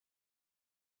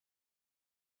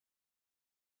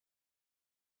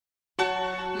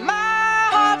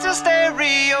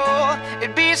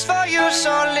It beats for you,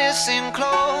 so listen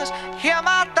close. Hear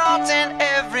my thoughts in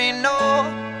every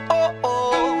note.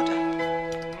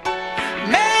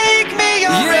 Make me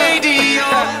your radio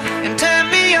and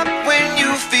turn me up when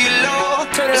you feel low.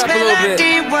 This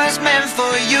melody was meant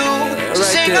for you, so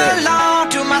sing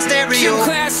along to my stereo. Two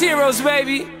class heroes,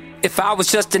 baby. If I was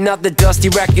just another dusty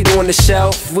record on the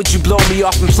shelf, would you blow me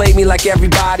off and play me like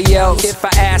everybody else? If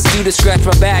I asked you to scratch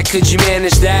my back, could you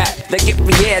manage that? Like if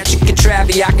we had chicken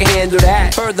Travie, I can handle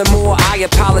that. Furthermore, I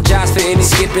apologize for any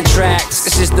skipping tracks.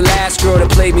 This is the last girl that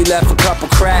played me, left a couple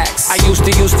cracks. I used to,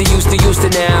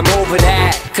 now I'm over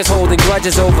that. Cause holding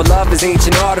grudges over love is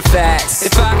ancient artifacts.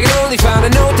 If I could only find a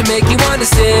note to make you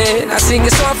understand, I sing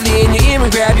it softly in your ear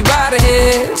and grab you by the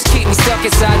hand. Just keep me stuck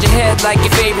inside your head like your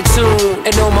favorite tune,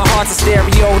 and know my heart's a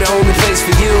stereo, the only place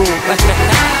for you.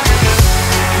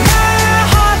 My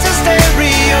heart's a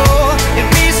stereo, it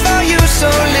beats for you,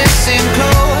 so listen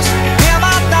close. Hear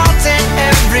my thoughts in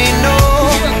every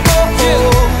note.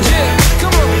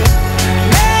 Come on.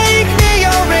 Make me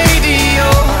your radio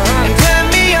and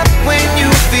turn me up when you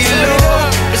feel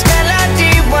low. This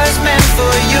melody was meant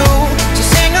for you, so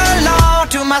sing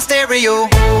along to my stereo.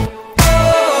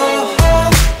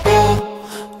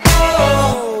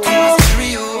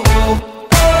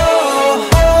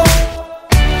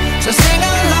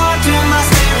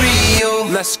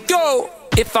 Let's go!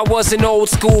 If I was an old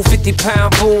school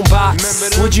 50-pound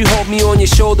boombox, would you hold me on your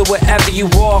shoulder wherever you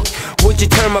walk? Would you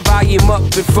turn my volume up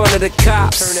in front of the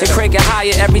cops and crank it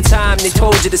higher every time they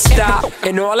told you to stop?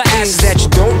 And all I ask is that you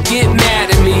don't get mad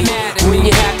at me when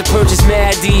you have to purchase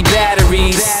Mad D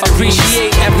batteries.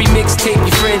 Appreciate every mixtape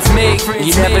your friends make.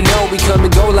 You never know, we come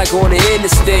and go like on the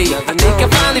interstate. I think I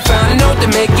finally found a note to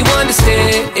make you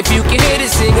understand. If you can hit it,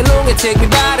 sing along and take me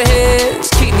by the hand.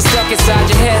 Just keep me stuck inside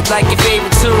your head like your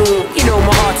favorite tune. You know my